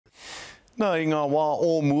Nā i ngā wā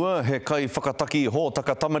o mua, he kai whakataki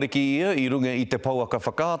hōtaka tamariki ia I runga I te pauaka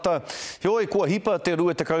whakaata. He oi kua hipa te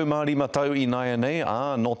 20 Māori matau I nāia nei,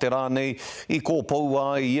 no te rā nei I kō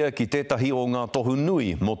paua ia ki tētahi o ngā tohu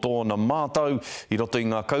nui mo tōna mātau I roto I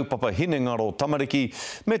ngā kaupapa hinengaro tamariki,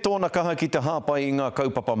 me tōna kaha ki te hāpai I ngā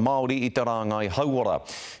kaupapa Māori I te rāngai hauora.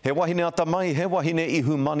 He wahine ata mai, he wahine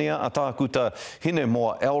ihu mania a tākuta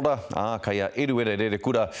Hinemoa Elder, kaia Eruera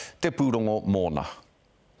Rerekura, te pūrongo mōna.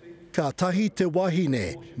 Ka tahi te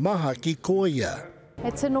wahine, maha ki koia.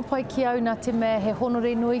 E tino pai ki au nā te mea he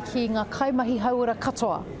honore nui ki ngā kaimahi hauora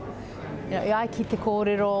katoa. I ai ki te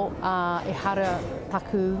kōrero, e hara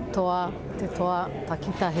taku toa, te toa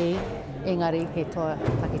takitahi, engari he toa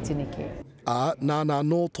takitinike. Nāna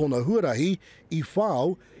no tōna huarahi, I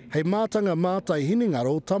whāu, hei mātanga mātai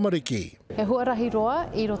hinengaro tamariki. He huarahi roa,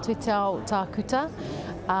 I roto te ao tākuta,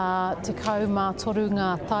 te kau mā toru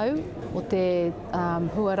ngā tau o te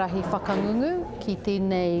huarahi whakangungu ki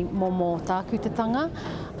tēnei momo tākutatanga,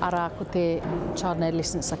 ara ko te child and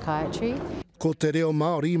adolescent psychiatry. Ko te reo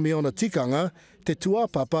Māori me ona tikanga, te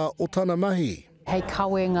tuapapa o tana mahi. Hei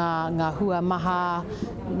kawe ngā hua maha,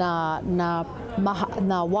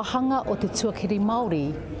 ngā wahanga o te tuakiri Māori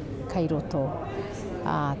kei roto.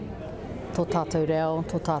 Tō tātou reo,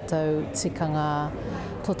 tō tātou tikanga,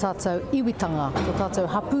 tō tātou iwitanga, tō tātou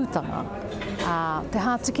hapūtanga. Te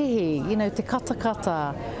hātikehi, te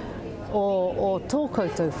katakata o tō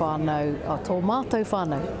koutou whānau, tō mātou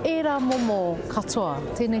whānau, e rā momo katoa,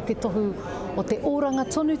 tēnei te tohu o te oranga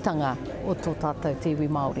tonutanga o tō tātou tiwi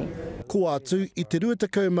Māori. Ko atu I te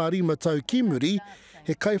 20 Māori matau ki muri,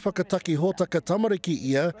 he kaiwhakataki hōtaka tamariki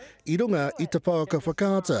ia I runga I te pauaka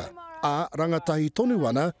whakaata, rangatahi tonu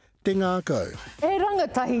ana te ngākau. E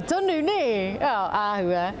rangatahi tonu, ne?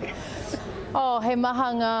 Āhua. He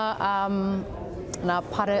maha ngā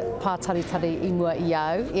pātaritari I mua I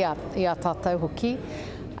au, I a tātou hoki.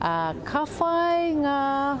 Ka whai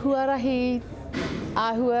ngā huarahi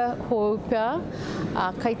āhua houpea,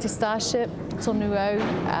 kei te Starship, tonu au,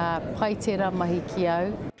 pai tērā mahi ki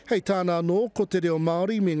au. Hei tāna no ko te reo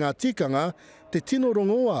Māori me ngā tikanga, te tino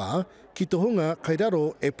rongoa ki te hunga kai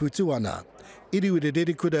raro e putu ana. Eruera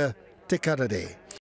Rerekura, te Karere.